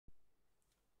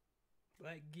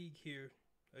Black Geek here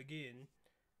again,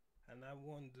 and I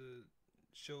wanted to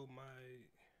show my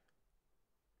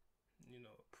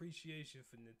appreciation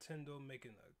for Nintendo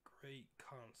making a great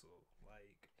console.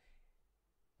 Like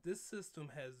this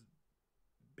system has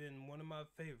been one of my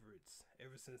favorites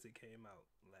ever since it came out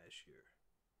last year.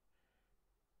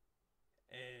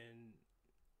 And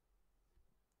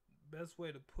best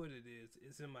way to put it is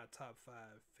it's in my top 5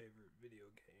 favorite video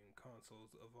game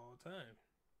consoles of all time.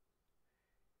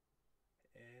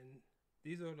 And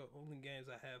these are the only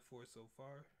games I have for it so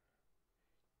far,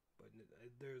 but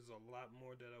there's a lot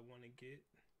more that I want to get.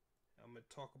 I'm gonna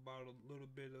talk about a little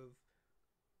bit of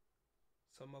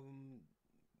some of them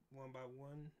one by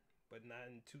one, but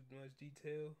not in too much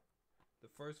detail.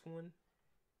 The first one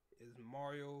is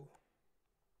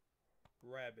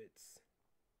Rabbits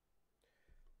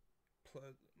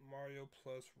plus Mario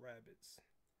plus Rabbits.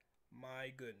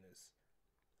 My goodness,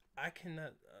 I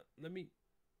cannot. Let me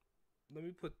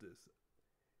put this.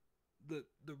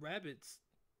 The rabbits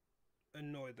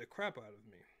annoyed the crap out of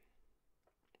me,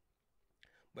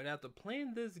 but after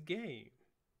playing this game,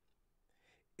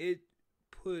 it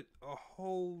put a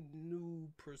whole new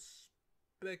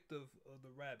perspective of the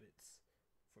rabbits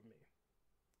for me.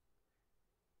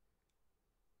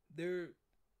 They're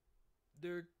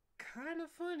they're kind of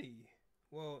funny.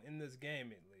 Well, in this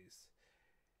game at least.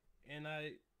 And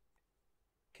I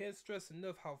can't stress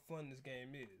enough how fun this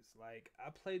game is. Like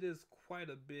I play this quite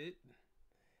a bit,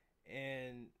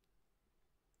 and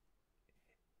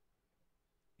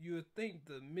you would think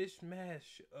the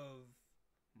mishmash of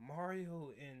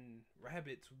Mario and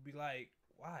rabbits would be like,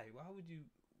 why? Why would you?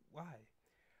 Why?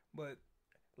 But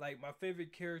like my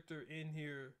favorite character in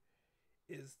here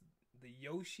is the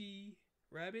Yoshi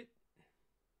rabbit,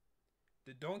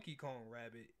 the Donkey Kong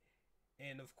rabbit,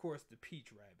 and of course the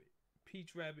Peach rabbit.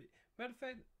 Peach rabbit. Matter of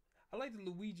fact, I like the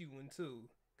Luigi one too,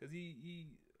 cause he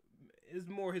it's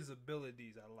more his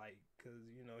abilities I like, cause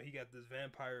he got this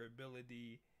vampire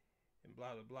ability and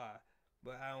blah blah blah.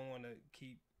 But I don't want to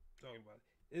keep talking about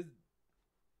it.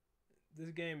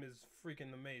 This game is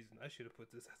freaking amazing. I should have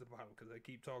put this at the bottom because I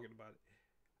keep talking about it.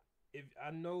 If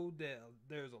I know that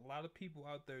there's a lot of people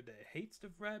out there that hates the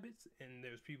rabbits, and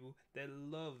there's people that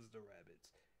loves the rabbits,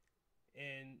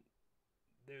 and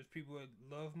there's people that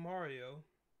love Mario,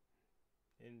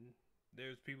 and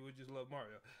there's people who just love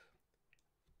Mario.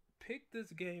 Pick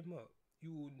this game up.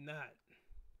 You will not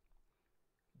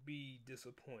be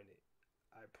disappointed.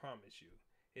 I promise you.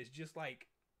 It's just like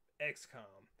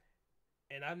XCOM.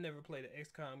 And I've never played an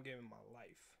XCOM game in my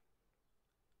life.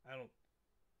 I don't.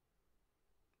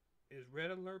 Is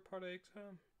Red Alert part of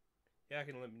XCOM? Yeah, I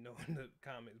can let me know in the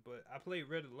comments. But I played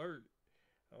Red Alert.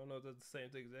 I don't know if that's the same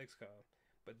thing as XCOM.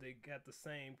 But they got the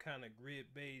same kind of grid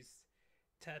based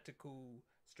tactical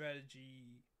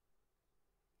strategy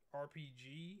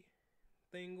RPG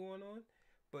thing going on.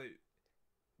 But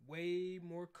way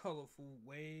more colorful,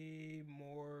 way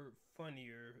more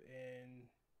funnier, and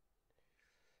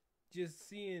just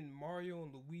seeing Mario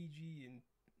and Luigi and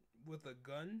with a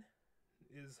gun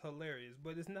is hilarious.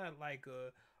 But it's not like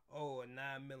a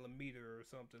 9mm or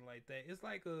something like that. It's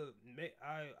like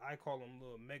I call them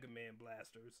little Mega Man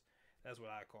blasters. That's what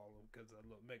I call them because I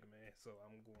love Mega Man, so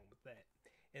I'm going with that.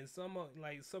 And some of the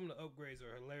upgrades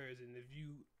are hilarious. And if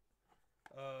you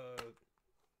uh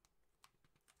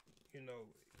you know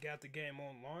got the game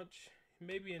on launch,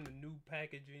 maybe in the new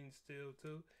packaging still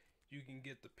too, you can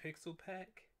get the Pixel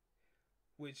Pack,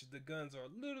 which the guns are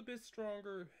a little bit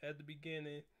stronger at the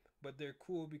beginning, but they're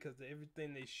cool because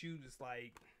everything they shoot is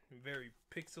like very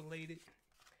pixelated,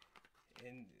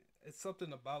 and it's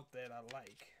something about that I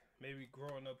like. Maybe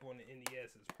growing up on the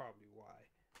NES is probably why.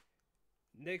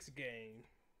 Next game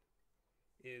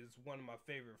is one of my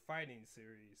favorite fighting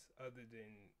series, other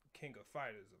than King of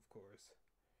Fighters, of course.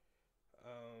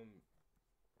 Um,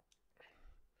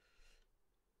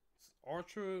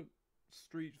 Ultra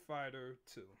Street Fighter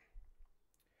 2.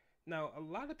 Now, a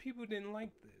lot of people didn't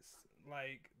like this.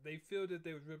 Like, they feel that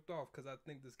they was ripped off because I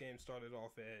think this game started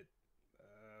off at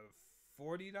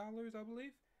 $40, I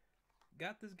believe.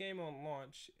 Got this game on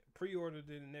launch, pre-ordered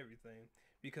it and everything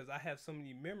because I have so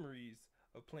many memories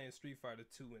of playing Street Fighter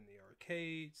 2 in the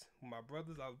arcades with my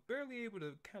brothers. I was barely able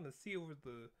to kind of see over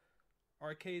the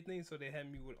arcade thing, so they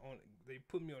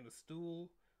put me on a stool,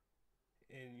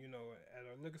 and at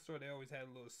our liquor store they always had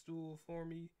a little stool for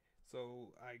me so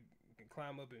I can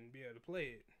climb up and be able to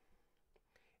play it.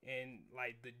 And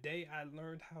like the day I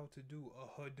learned how to do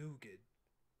a Hadouken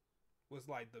was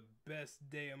like the best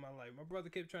day of my life. My brother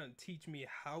kept trying to teach me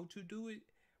how to do it,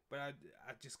 but I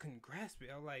just couldn't grasp it.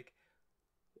 I was like,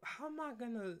 how am I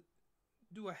gonna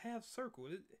do a half circle?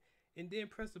 and then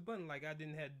press the button. Like I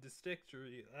didn't have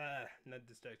dexterity, not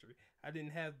dexterity. I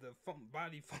didn't have the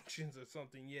body functions or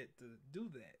something yet to do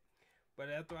that. But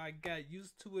after I got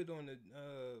used to it on the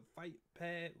fight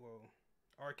pad, well,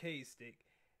 arcade stick,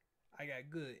 I got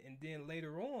good. And then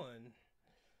later on,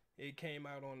 it came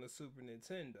out on the Super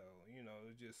Nintendo. You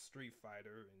know, just Street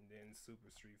Fighter and then Super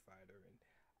Street Fighter. And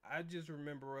I just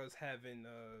remember us having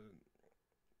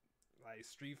like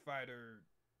Street Fighter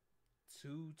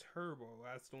 2 Turbo.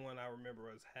 That's the one I remember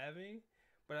us having.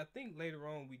 But I think later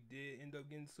on we did end up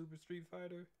getting Super Street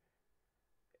Fighter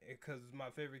because my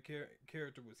favorite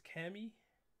character was Cammy,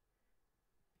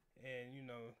 and you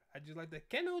know I just like that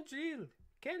Keno Drill,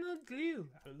 Keno Drill.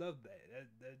 I love that.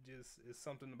 That just is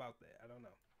something about that. I don't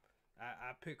know.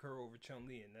 I pick her over Chun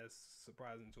Li, and that's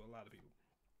surprising to a lot of people.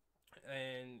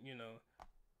 And you know,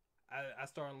 I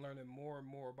started learning more and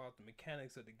more about the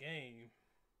mechanics of the game,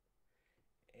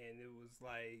 and it was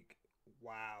like,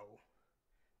 wow,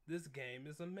 this game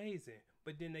is amazing.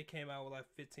 But then they came out with like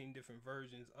 15 different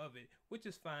versions of it, which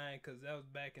is fine because that was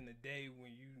back in the day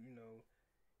when you know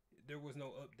there was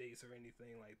no updates or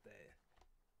anything like that.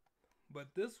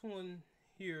 But this one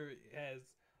here has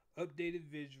updated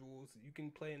visuals. You can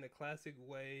play in the classic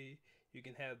way. You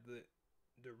can have the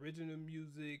original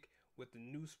music with the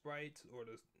new sprites, or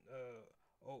the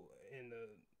and the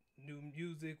new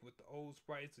music with the old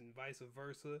sprites, and vice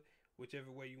versa,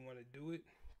 whichever way you want to do it.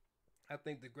 I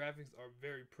think the graphics are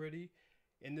very pretty,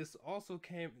 and this also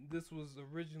came. This was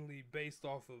originally based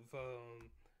off of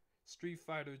Street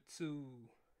Fighter 2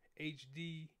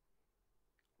 HD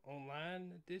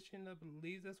Online Edition. I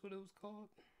believe that's what it was called.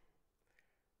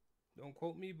 Don't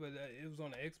quote me, but it was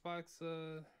on the Xbox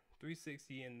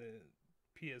 360 and the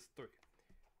PS3.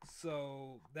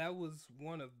 So that was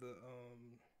one of the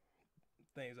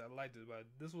things I liked about it.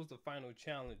 This was the final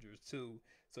challengers too.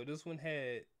 So this one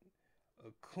had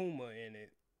Akuma in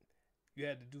it. You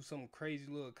had to do some crazy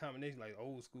little combination, like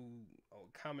old school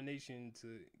combination to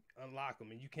unlock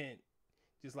them, and you can't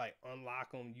just like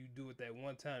unlock them. You do it that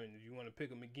one time, and if you want to pick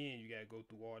them again, you gotta go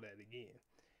through all that again.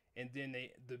 And then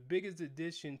the biggest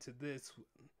addition to this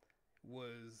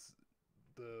was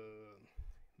the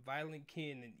Violent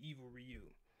Ken and Evil Ryu.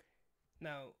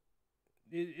 Now,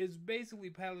 it's basically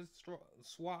palette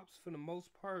swaps for the most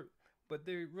part, but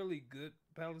they're really good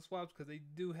palette swaps because they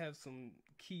do have some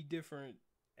key different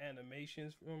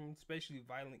animations from, especially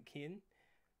Violent Ken.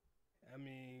 I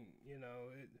mean, you know,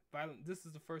 this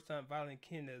is the first time Violent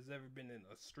Ken has ever been in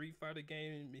a Street Fighter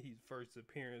game. His first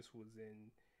appearance was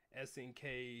in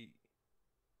SNK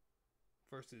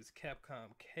versus Capcom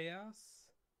Chaos.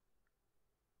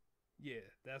 Yeah,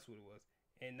 that's what it was.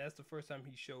 And that's the first time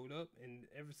he showed up. And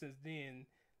ever since then,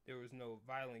 there was no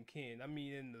Violent Ken. I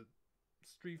mean, in the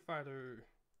Street Fighter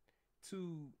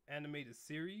 2 animated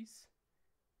series,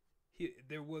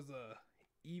 there was a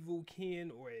Evil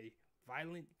Ken or a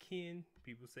Violent Ken.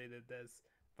 People say that that's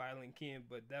Violent Ken,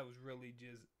 but that was really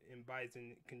just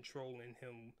Bison controlling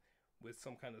him with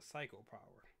some kind of psycho power.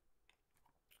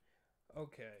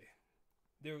 Okay,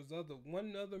 there was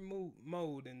one other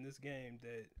mode in this game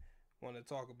that I want to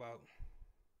talk about.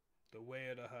 The Way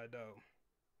of the Hado.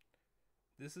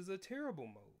 This is a terrible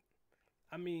mode.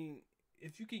 I mean,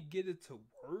 if you could get it to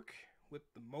work with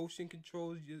the motion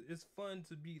controls, it's fun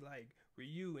to be like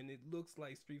Ryu, and it looks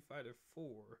like Street Fighter 4.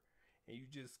 And you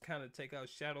just kind of take out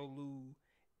Shadow Lu,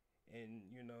 and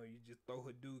you know, you just throw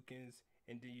Hadoukens,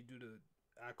 and then you do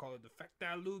I call it the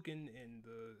Factile Luken, and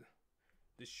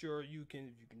the Sure you can,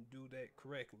 if you can do that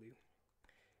correctly.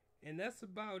 And that's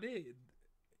about it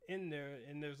in there.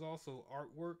 And there's also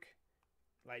artwork,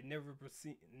 like never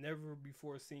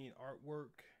before seen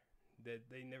artwork that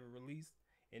they never released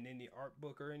in any art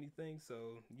book or anything.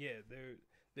 So yeah,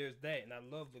 there's that, and I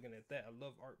love looking at that. I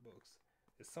love art books.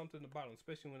 There's something about them,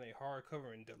 especially when they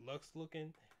hardcover and deluxe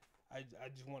looking. I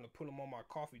just want to put them on my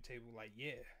coffee table. Like,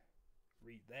 yeah,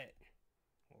 read that,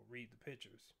 or read the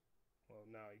pictures. Well,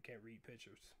 no, you can't read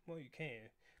pictures. Well, you can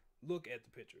look at the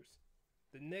pictures.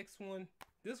 The next one,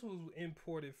 this was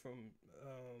imported from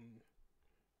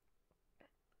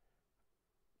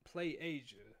Play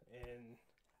Asia, and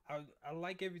I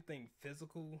like everything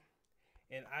physical.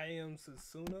 And I Am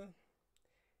Setsuna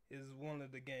is one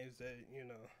of the games that, you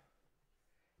know,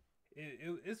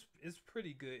 it's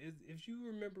pretty good. If you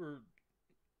remember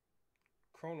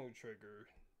Chrono Trigger,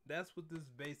 that's what this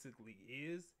basically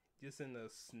is, just in a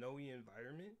snowy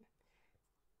environment.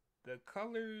 The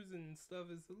colors and stuff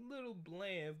is a little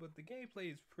bland, but the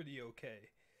gameplay is pretty okay.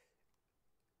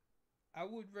 I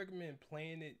would recommend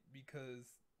playing it because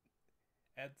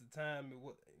at the time it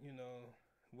was, you know,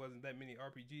 wasn't that many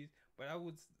RPGs, but I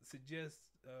would suggest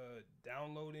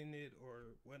downloading it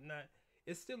or whatnot.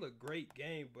 It's still a great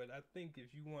game, but I think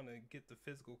if you want to get the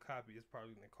physical copy, it's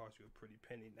probably going to cost you a pretty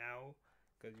penny now,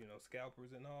 because you know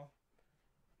scalpers and all.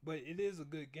 But it is a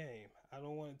good game. I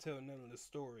don't want to tell none of the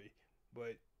story,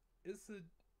 but it's a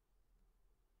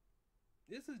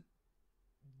it's a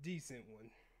decent one.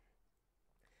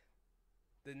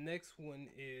 The next one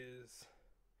is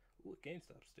ooh, a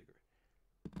GameStop sticker.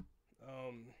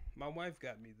 My wife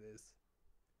got me this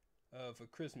for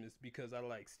Christmas because I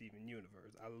like Steven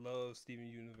Universe. I love Steven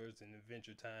Universe and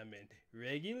Adventure Time and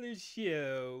Regular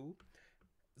Show.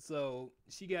 So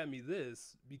she got me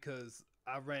this because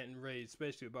I rant and rage,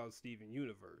 especially about Steven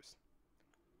Universe.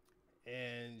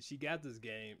 And she got this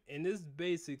game, and it's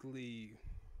basically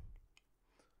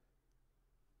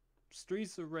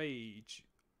Streets of Rage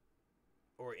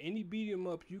or any beat 'em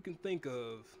up you can think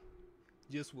of,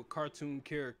 just with Cartoon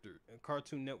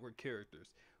Network characters,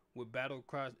 with battle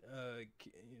crash.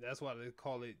 That's why they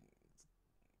call it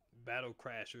battle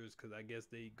crashers, because I guess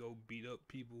they go beat up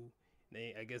people.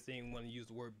 I guess they didn't want to use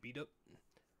the word beat up,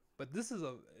 but this is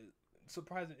a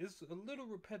surprising. It's a little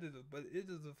repetitive, but it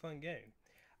is a fun game.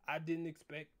 I didn't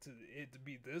expect it to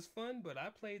be this fun, but I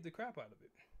played the crap out of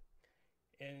it.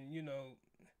 And you know,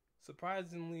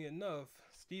 surprisingly enough,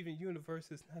 Steven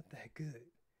Universe is not that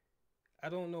good. I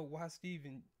don't know why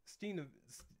Steven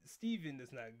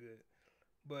is not good.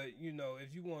 But you know,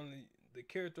 if you want the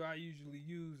character I usually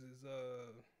use is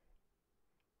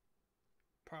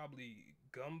probably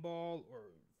Gumball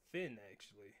or Finn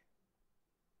actually.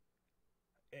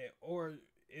 Or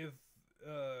if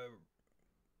uh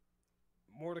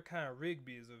Mordecai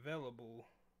Rigby is available,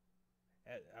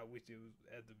 I wish it was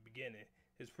at the beginning.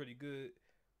 It's pretty good,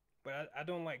 but I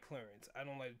don't like Clarence. I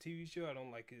don't like the TV show. I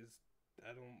don't like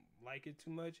it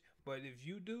too much. But if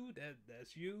you do,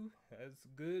 that's you. That's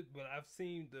good. But I've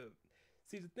seen the.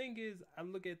 See, the thing is, I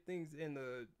look at things in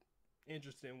a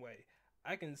interesting way.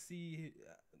 I can see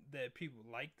that people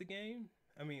like the game.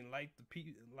 I mean, like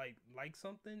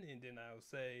something, and then I'll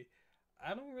say,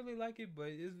 I don't really like it, but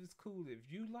it's cool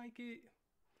if you like it.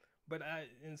 But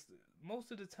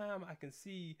most of the time I can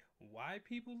see why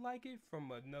people like it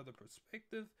from another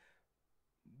perspective.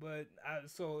 But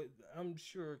so I'm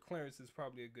sure Clarence is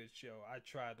probably a good show. I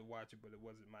tried to watch it, but it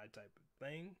wasn't my type of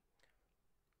thing.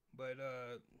 But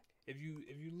if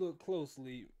you look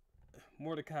closely,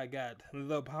 Mordecai got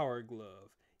the Power Glove.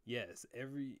 Yes,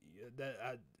 every that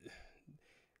I.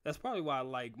 That's probably why I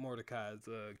like Mordecai's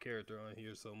character on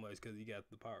here so much, because he got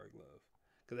the Power Glove.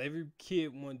 Because every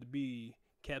kid wanted to be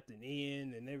Captain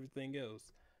N and everything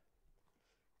else.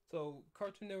 So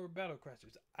Cartoon Network Battle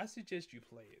Crashers, I suggest you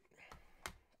play it.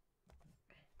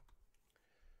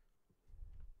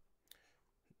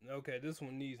 Okay, this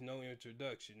one needs no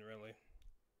introduction, really.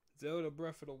 Zelda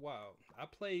Breath of the Wild. I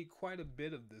played quite a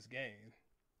bit of this game.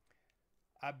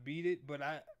 I beat it, but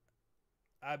I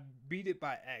beat it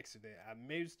by accident. I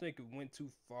made a mistake and went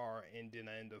too far, and then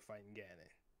I ended up fighting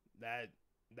Ganon. That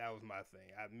that was my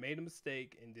thing. I made a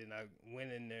mistake, and then I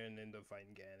went in there and ended up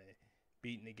fighting Ganon,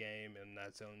 beating the game, and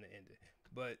not telling the ending.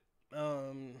 But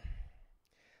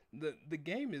the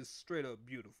game is straight up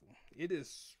beautiful. It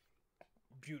is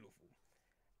beautiful.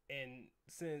 And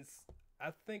since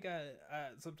I think I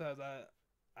sometimes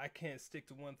I can't stick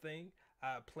to one thing.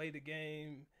 I play the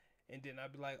game and then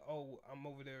I'd be like, oh, I'm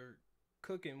over there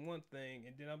cooking one thing,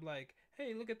 and then I'm like,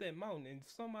 hey, look at that mountain. And for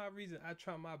some odd reason, I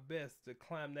try my best to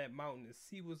climb that mountain and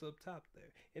see what's up top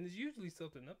there. And there's usually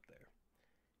something up there.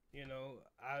 You know,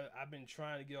 I've been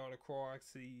trying to get all the Korok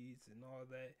seeds and all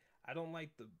that. I don't like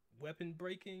the weapon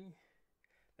breaking.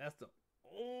 That's the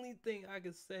only thing I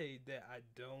can say that I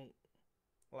don't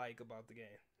like about the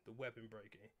game. The weapon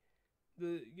breaking.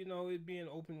 It being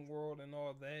open world and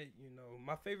all that.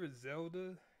 My favorite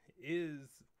Zelda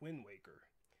is Wind Waker,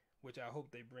 which I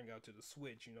hope they bring out to the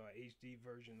Switch. An HD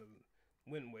version of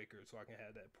Wind Waker, so I can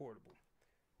have that portable.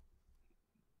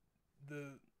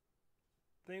 The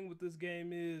thing with this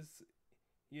game is,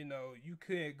 you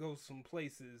could go some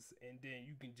places and then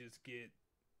you can just get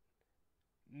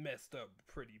messed up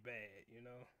pretty bad.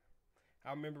 I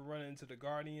remember running into the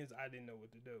Guardians, I didn't know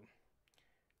what to do.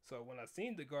 So when I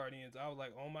seen the Guardians, I was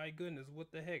like, "Oh my goodness,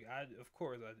 what the heck?" Of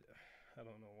course, I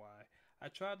don't know why. I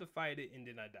tried to fight it and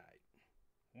then I died.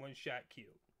 One shot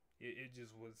killed. It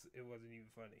just was. It wasn't even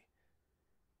funny.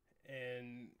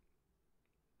 And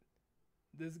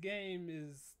this game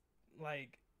is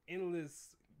like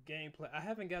endless gameplay. I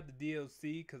haven't got the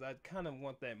DLC because I kind of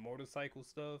want that motorcycle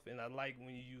stuff, and I like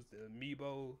when you use the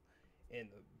amiibo and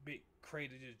the big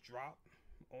crate to just drop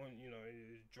on.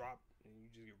 It just drop and you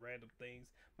just get random things.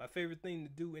 My favorite thing to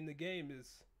do in the game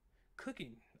is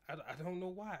cooking. I don't know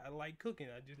why. I like cooking.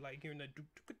 I just like hearing that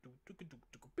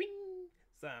bing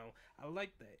sound. I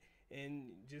like that.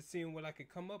 And just seeing what I can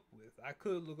come up with. I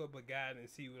could look up a guide and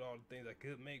see what all the things I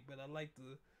could make, but I like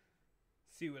to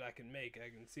see what I can make. I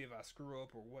can see if I screw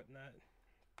up or whatnot.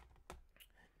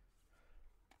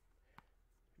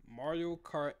 Mario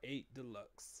Kart 8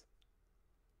 Deluxe.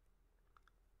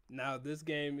 Now this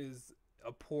game is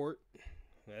a port.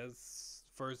 That's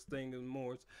first thing and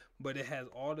more, but it has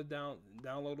all the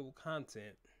downloadable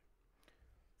content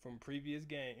from the previous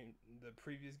game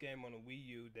on the Wii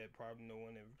U that probably no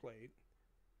one ever played,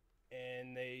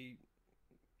 and they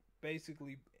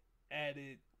basically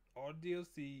added all the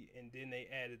DLC, and then they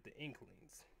added the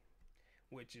Inklings,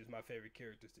 which is my favorite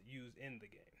characters to use in the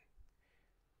game.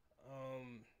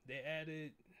 They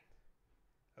added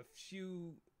a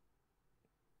few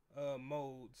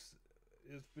modes.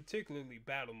 It's particularly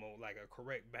battle mode, like a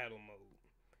correct battle mode.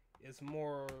 It's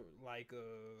more like a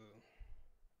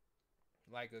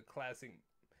classic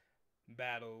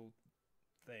battle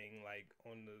thing, like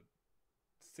on the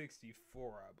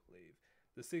 64, I believe.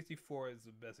 The 64 is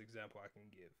the best example I can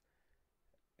give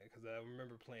because I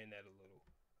remember playing that a little.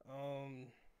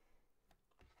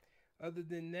 Other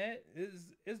than that,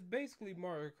 it's basically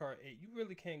Mario Kart 8. You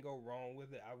really can't go wrong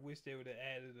with it. I wish they would have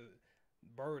added a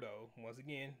Birdo. Once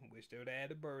again, wish they would have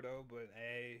added Birdo, but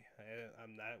hey,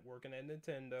 I'm not working at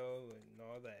Nintendo and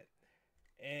all that.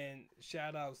 And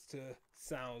shout outs to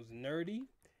Sounds Nerdy.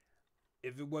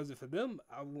 If it wasn't for them,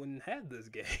 I wouldn't have this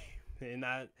game. And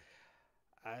I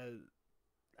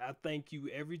I thank you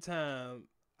every time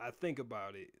I think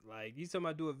about it. Like each time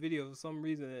I do a video, for some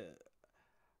reason,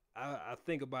 I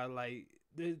think about it, like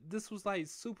this was like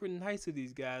super nice of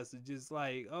these guys to just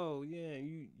like, oh yeah,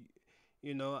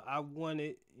 you know, I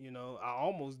wanted, you know, I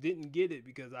almost didn't get it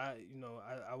because I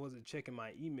wasn't checking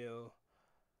my email,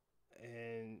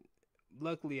 and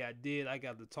luckily I did. I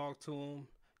got to talk to him.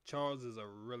 Charles is a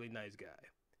really nice guy,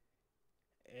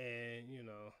 and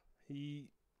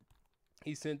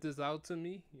he sent this out to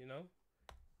me, and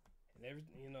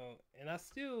and I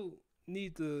still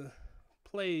need to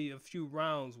play a few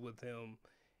rounds with him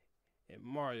in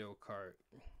Mario Kart.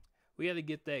 We got to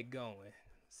get that going.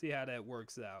 See how that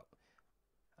works out.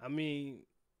 I mean,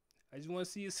 I just want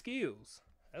to see his skills.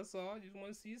 That's all. I just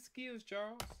want to see his skills,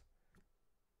 Charles.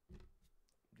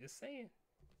 Just saying.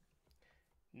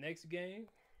 Next game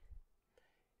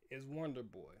is Wonder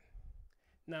Boy.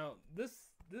 Now, this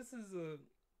is a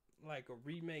like a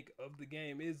remake of the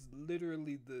game. It's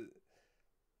literally the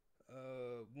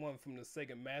one from the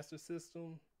Sega Master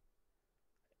System,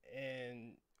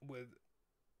 and with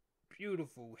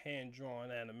beautiful hand-drawn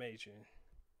animation.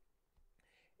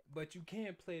 But you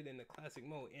can't play it in the classic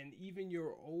mode, and even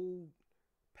your old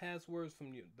passwords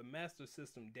from the Master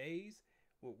System days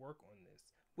will work on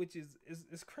this, which is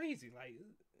crazy. Like,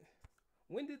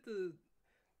 when did the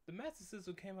Master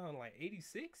System came out in like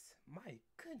 '86? My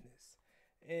goodness!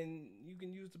 And you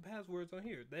can use the passwords on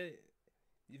here. That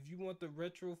if you want the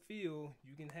retro feel,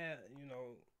 you can have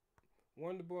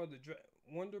Wonder Boy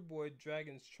Wonder Boy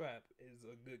Dragon's Trap is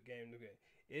a good game to get.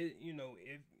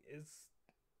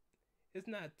 It's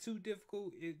not too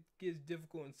difficult. It gets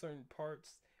difficult in certain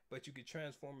parts, but you can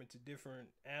transform into different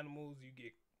animals. You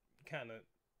get kind of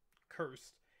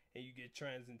cursed, and you get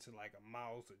trans into like a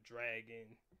mouse, a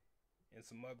dragon, and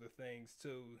some other things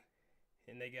too.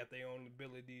 And they got their own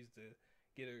abilities to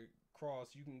get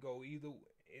across. You can go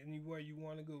anywhere you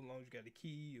want to go as long as you got a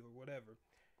key or whatever.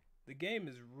 The game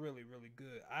is really, really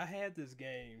good. I had this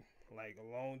game like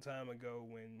a long time ago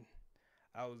when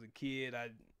I was a kid.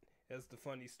 That's the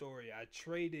funny story. I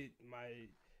traded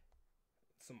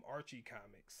some Archie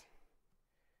comics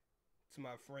to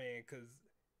my friend because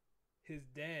his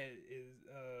dad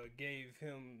gave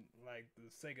him like the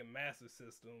Sega Master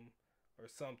System or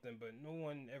something, but no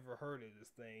one ever heard of this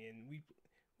thing, and we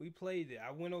played it.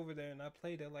 I went over there and I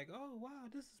played it like, oh wow,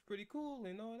 this is pretty cool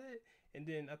and all that. And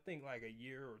then I think like a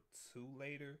year or two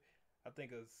later, I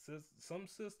think some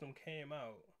system came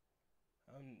out.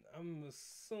 I'm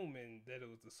assuming that it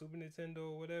was the Super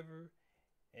Nintendo or whatever,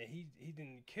 and he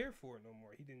didn't care for it no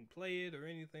more. He didn't play it or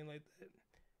anything like that.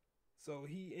 So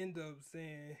he ended up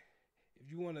saying, if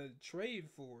you want to trade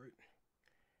for it,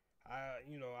 I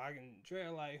can trade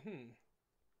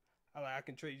I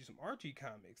can trade you some Archie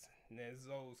comics. And that's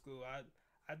old school. I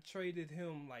traded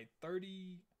him like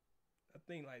 30, I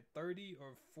think like 30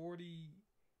 or 40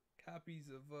 copies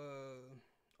of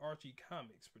Archie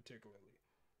comics particularly,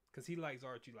 because he likes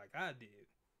Archie like I did.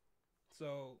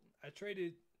 So I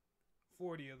traded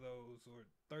 40 of those, or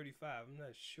 35, I'm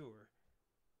not sure,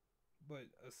 but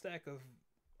a stack of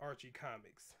Archie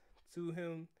comics to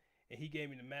him, and he gave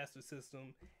me the Master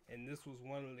System, and this was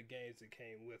one of the games that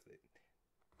came with it.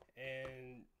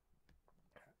 And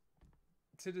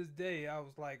to this day, I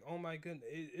was like, oh my goodness,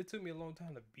 it took me a long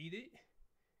time to beat it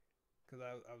because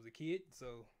I was a kid.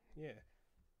 So yeah,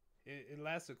 it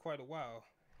lasted quite a while.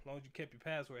 As long as you kept your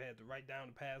password, I had to write down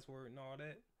the password and all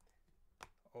that.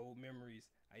 Old memories.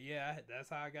 Yeah, that's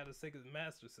how I got a Sega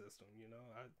Master System. You know,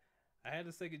 I had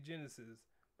a Sega Genesis,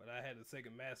 but I had a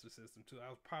Sega Master System too. I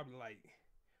was probably like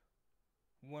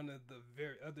one of the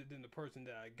very, other than the person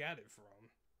that I got it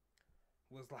from,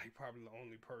 was like probably the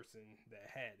only person that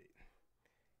had it.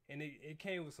 And it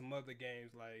came with some other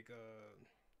games like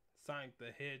Sonic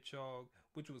the Hedgehog,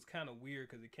 which was kind of weird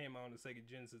because it came out on the Sega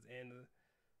Genesis and the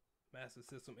Master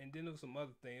System. And then there was some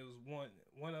other thing. It was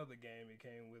one other game it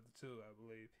came with too, I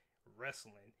believe,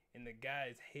 wrestling. And the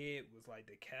guy's head was like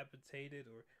decapitated,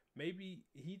 or maybe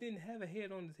he didn't have a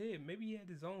head on his head. Maybe he had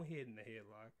his own head in the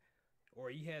headlock, or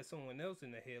he had someone else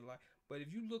in the headlock. But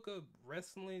if you look up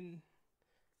wrestling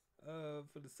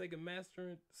for the Sega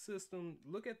Master System,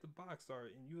 look at the box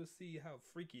art and you'll see how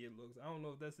freaky it looks. I don't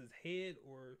know if that's his head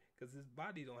or because his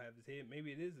body don't have his head.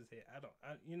 Maybe it is his head.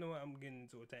 You know what? I'm getting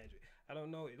into a tangent. I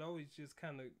don't know. It always just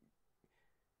kind of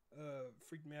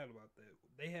freaked me out about that.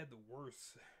 They had the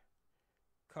worst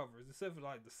covers, except for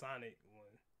like the Sonic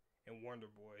one and Wonder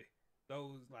Boy.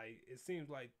 Those, like, it seems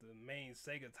like the main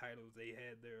Sega titles, they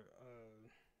had their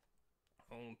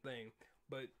own thing.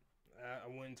 But I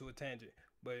went into a tangent.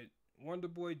 But Wonder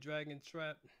Boy Dragon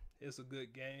Trap is a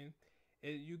good game.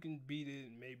 You can beat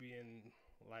it maybe in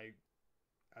like,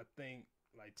 I think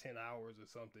like 10 hours or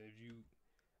something if you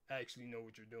actually know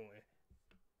what you're doing.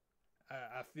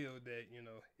 I feel that, you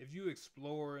know, if you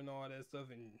explore and all that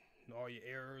stuff and all your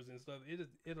errors and stuff,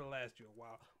 it'll last you a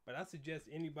while. But I suggest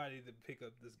anybody to pick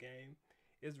up this game.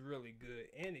 It's really good,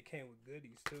 and it came with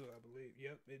goodies too, I believe.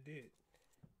 Yep, it did.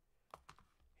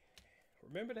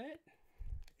 Remember that?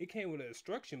 It came with an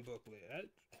instruction booklet.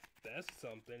 That's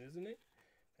something, isn't it?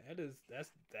 That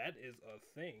is a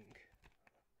thing,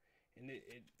 and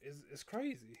it's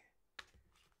crazy.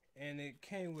 And it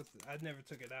came with, I never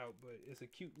took it out, but it's a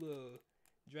cute little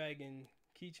dragon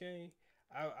keychain.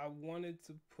 I wanted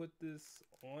to put this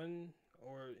on,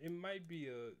 or it might be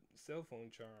a cell phone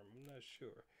charm. I'm not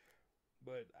sure,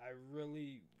 but I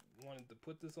really wanted to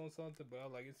put this on something. But I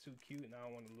was like, it's too cute, and I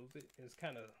don't want to lose it. And it's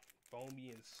kind of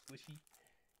foamy and squishy.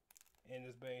 And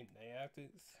it's been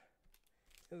Niantics.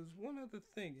 There's one other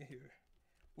thing in here,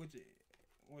 which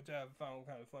I found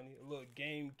kind of funny. A little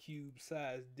GameCube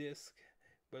sized disc,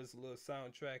 but it's a little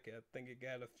soundtrack. I think it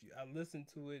got a few. I listened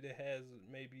to it. It has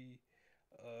maybe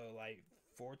like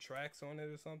 4 tracks on it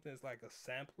or something. It's like a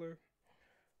sampler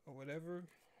or whatever.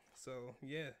 So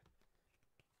yeah,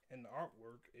 and the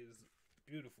artwork is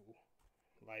beautiful.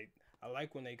 Like, I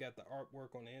like when they got the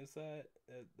artwork on the inside.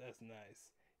 That's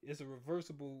nice. It's a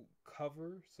reversible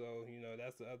cover, so you know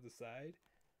that's the other side.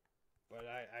 But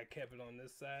I kept it on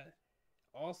this side.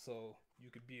 Also, you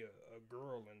could be a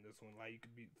girl in this one. Like, you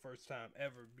could be first time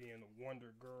ever being a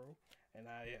Wonder Girl. And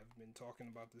I have been talking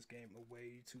about this game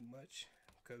way too much,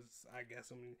 because I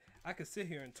guess I could sit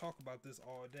here and talk about this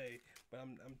all day, but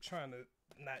I'm trying to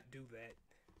not do that.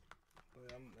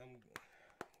 But I'm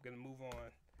gonna move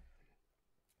on.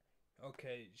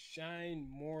 Okay, Shine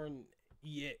Morn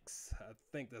EX. I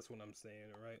think that's what I'm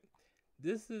saying, right?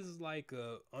 This is like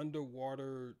a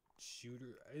underwater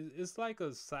shooter. It's like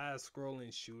a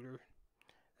side-scrolling shooter.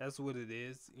 That's what it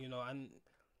is. You know,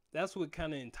 that's what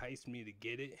kind of enticed me to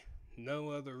get it. No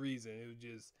other reason. It was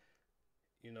just,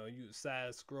 you know, you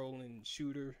side-scrolling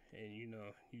shooter, and you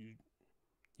know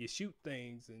you shoot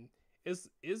things, and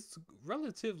it's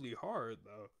relatively hard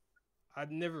though.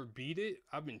 I've never beat it.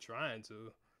 I've been trying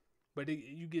to. But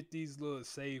you get these little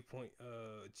save point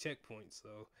checkpoints, so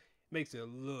it makes it a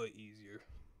little easier.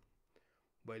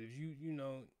 But if you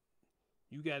know,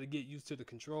 you got to get used to the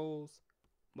controls.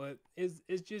 But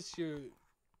it's just your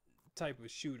type of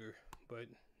shooter. But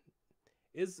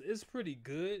it's pretty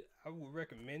good. I would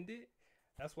recommend it.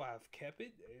 That's why I've kept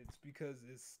it. It's because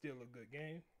it's still a good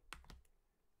game.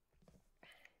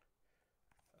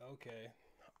 Okay,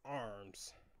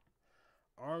 Arms.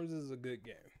 Arms is a good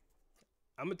game.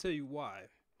 I'm gonna tell you why.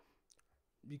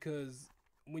 Because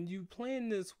when you playing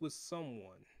this with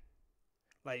someone,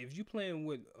 like if you playing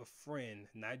with a friend,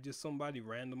 not just somebody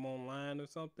random online or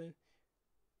something,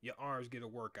 your arms get a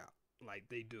workout like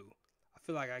they do. I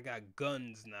feel like I got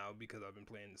guns now because I've been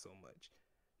playing it so much.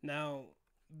 Now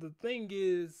the thing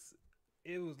is,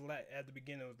 it was at the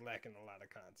beginning it was lacking a lot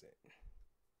of content,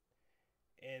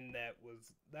 and that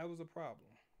was a problem.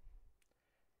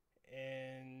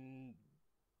 And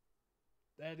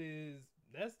that is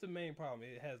that's the main problem.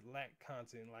 It has lack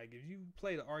content. Like if you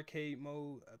play the arcade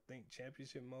mode, I think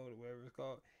championship mode or whatever it's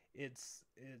called, it's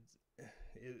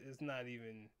not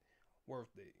even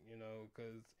worth it, you know,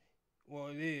 because well,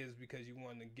 it is because you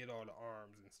want to get all the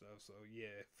arms and stuff. So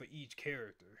yeah, for each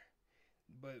character.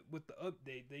 But with the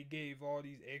update, they gave all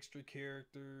these extra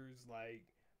characters like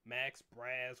Max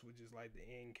Brass, which is like the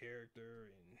end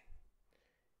character, and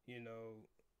you know,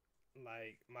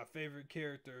 like my favorite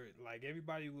character, like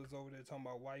everybody was over there talking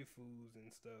about waifus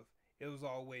and stuff. It was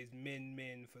always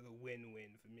men for the win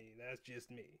for me. That's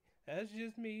just me. That's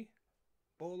just me.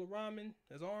 Bowl of ramen,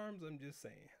 his arms. I'm just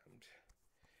saying.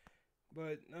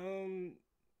 But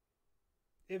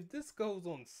if this goes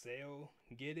on sale,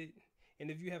 get it. And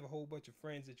if you have a whole bunch of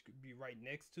friends that you could be right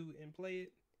next to and play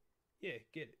it, yeah,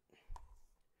 get it.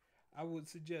 I would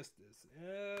suggest this.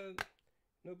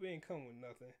 Nobody ain't come with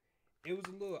nothing. It was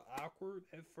a little awkward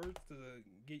at first to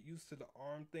get used to the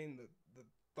arm thing, the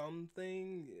thumb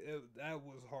thing. That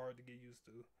was hard to get used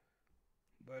to.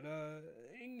 But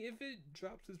if it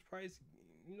drops its price,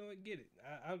 you know what, get it.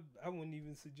 I wouldn't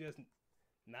even suggest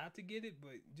not to get it,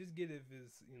 but just get it if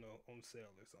it's on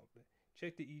sale or something.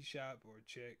 Check the eShop or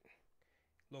check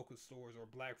local stores or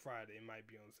Black Friday. It might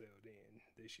be on sale then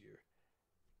this year.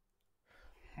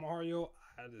 Mario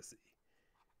Odyssey.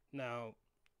 Now,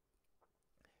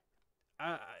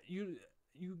 I you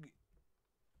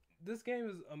this game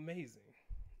is amazing.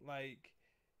 Like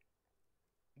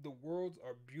the worlds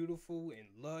are beautiful and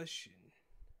lush and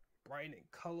bright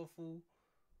and colorful,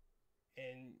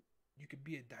 and you could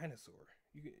be a dinosaur.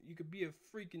 You could be a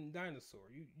freaking dinosaur.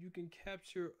 You can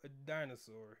capture a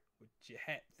dinosaur with your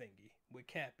hat thingy, with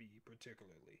Cappy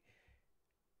particularly.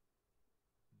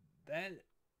 That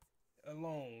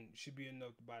alone should be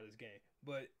enough to buy this game.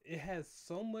 But it has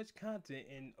so much content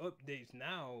and updates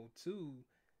now too.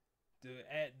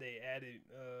 They added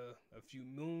a few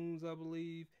moons, I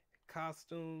believe,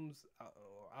 costumes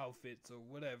or outfits or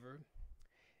whatever.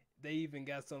 They even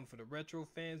got something for the retro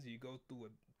fans. You go through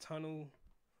a tunnel,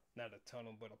 not a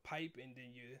tunnel, but a pipe, and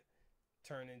then you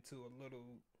turn into a little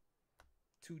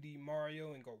 2D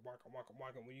Mario and go waka waka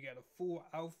waka. When you got a full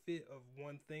outfit of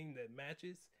one thing that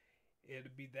matches,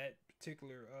 it'll be that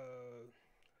particular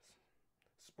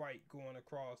sprite going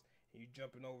across, and you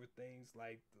jumping over things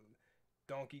like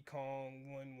the Donkey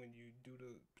Kong one when you do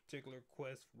the particular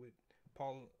quest with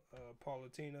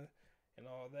Paulatina and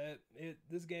all that.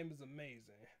 This game is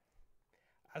amazing.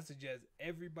 I suggest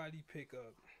everybody pick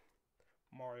up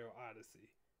Mario Odyssey.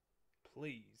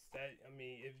 Please.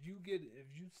 If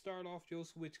you start off your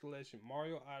Switch collection,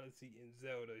 Mario Odyssey and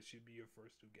Zelda should be your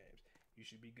first two games. You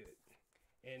should be good.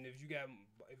 And if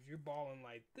you're balling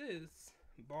like this,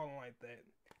 balling like that,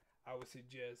 I would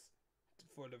suggest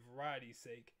for the variety's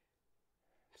sake,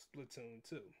 Splatoon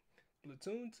 2.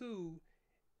 Splatoon 2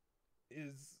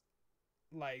 is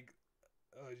like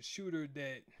a shooter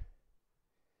that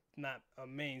not a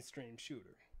mainstream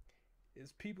shooter.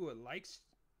 It's people that like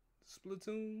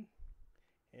Splatoon,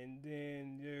 and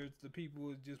then there's the people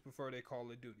who just prefer their Call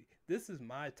of Duty. This is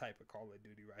my type of Call of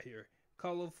Duty right here.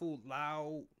 Colorful,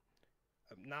 loud,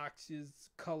 obnoxious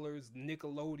colors,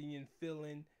 Nickelodeon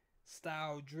feeling,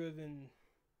 style driven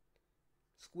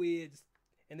squids,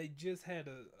 and they just had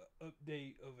a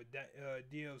update of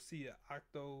a DLC of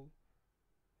Octo.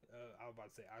 I was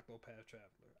about to say Octopath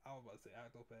Traveler. I was about to say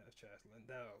Octopath Traveler.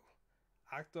 No,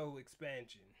 Octo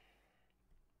expansion,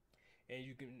 and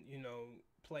you can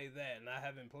play that. And I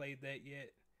haven't played that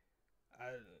yet. I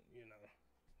you know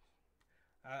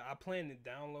I plan to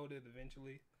download it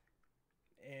eventually,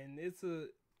 and it's a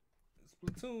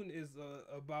Splatoon is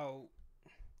about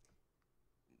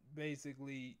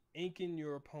basically inking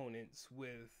your opponents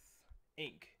with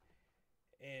ink,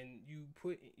 and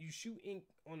you shoot ink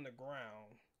on the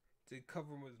ground to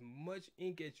cover as much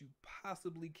ink as you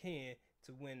possibly can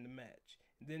to win the match.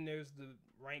 And then there's the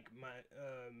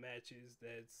matches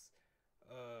that's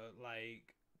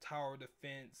like tower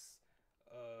defense.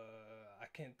 I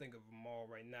can't think of them all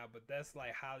right now, but that's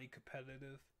like highly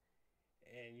competitive.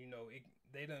 And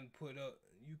they done put up.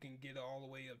 You can get all the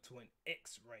way up to an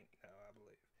X rank now, I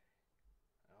believe.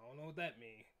 I don't know what that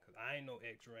means because I ain't no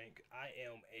X rank. I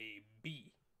am a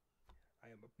B. I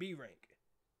am a B rank.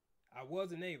 I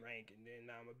was an A rank and then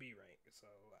now I'm a B rank. So,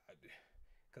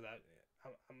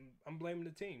 I'm blaming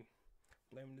the team,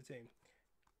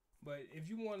 But if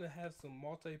you want to have some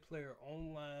multiplayer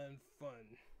online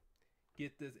fun,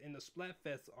 get this. And the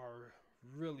Splatfests are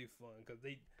really fun because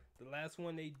the last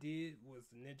one they did was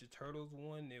the Ninja Turtles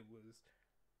one. It was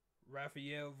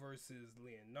Raphael versus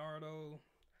Leonardo.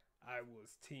 I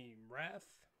was Team Raph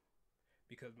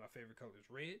because my favorite color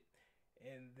is red.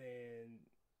 And then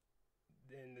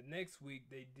then the next week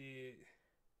they did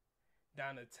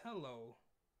Donatello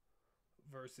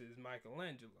versus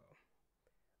Michelangelo.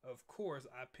 Of course,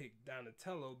 I picked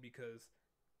Donatello because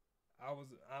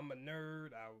I'm a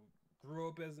nerd. I grew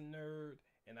up as a nerd,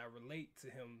 and I relate to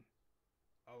him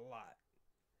a lot.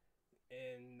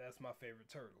 And that's my favorite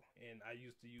turtle. And I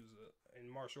used to use in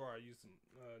martial art. I used to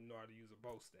know how to use a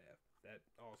bow staff. That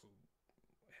also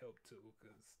helped too,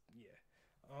 cause yeah.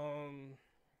 Um,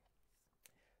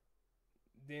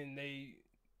 then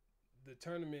the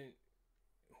tournament,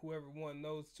 whoever won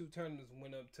those two tournaments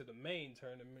went up to the main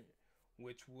tournament,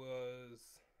 which was,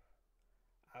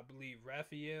 I believe,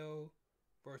 Raphael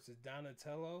versus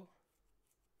Donatello.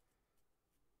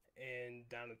 And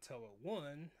Donatello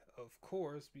won, of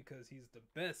course, because he's the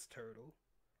best turtle.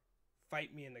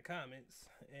 Fight me in the comments.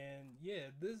 And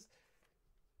yeah, this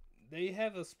they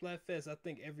have a Splatfest I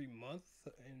think every month,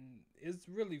 and it's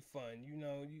really fun.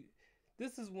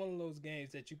 This is one of those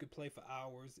games that you could play for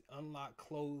hours, unlock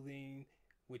clothing,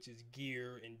 which is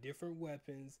gear and different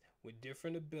weapons with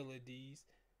different abilities.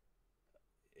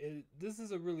 This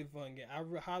is a really fun game. I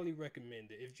highly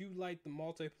recommend it. If you like the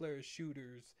multiplayer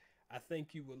shooters, I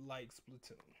think you would like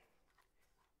Splatoon.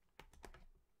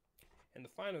 And the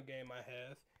final game I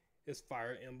have is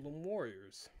Fire Emblem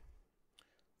Warriors.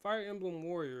 Fire Emblem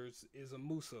Warriors is a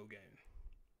Musou game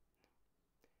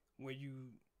where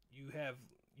you have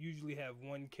usually have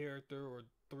one character or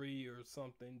three or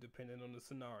something depending on the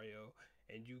scenario,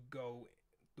 and you go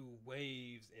through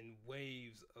waves and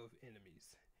waves of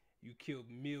enemies. You kill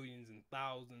millions and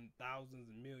thousands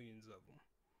and millions of them.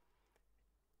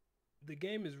 The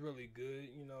game is really good.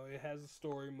 It has a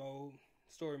story mode.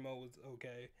 Story mode was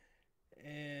okay.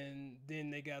 And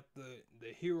then they got the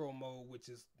hero mode, which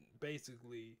is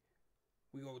basically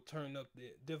we go turn up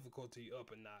the difficulty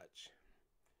up a notch.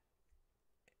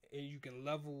 And you can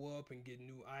level up and get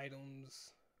new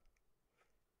items,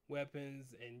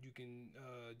 weapons, and you can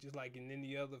just like in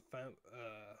any other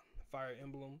Fire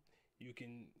Emblem, you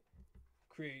can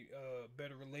create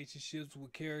better relationships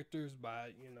with characters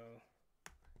by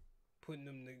putting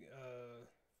them to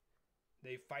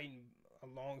they fighting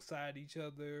alongside each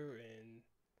other, and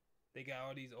they got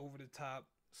all these over the top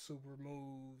super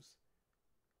moves.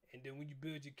 And then when you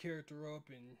build your character up,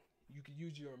 and you can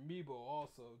use your amiibo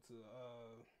also to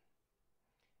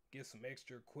get some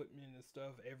extra equipment and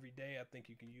stuff every day. I think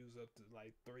you can use up to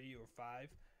like 3 or 5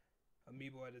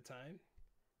 amiibo at a time.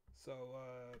 So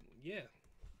yeah,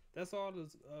 that's all the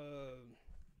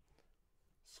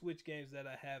Switch games that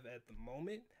I have at the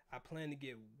moment. I plan to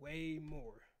get way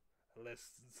more.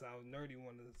 Unless it sounds nerdy,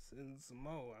 want to send some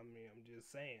more. I mean, I'm just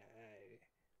saying, hey,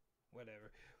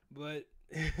 whatever. But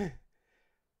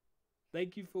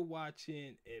thank you for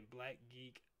watching, and Black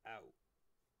Geek out.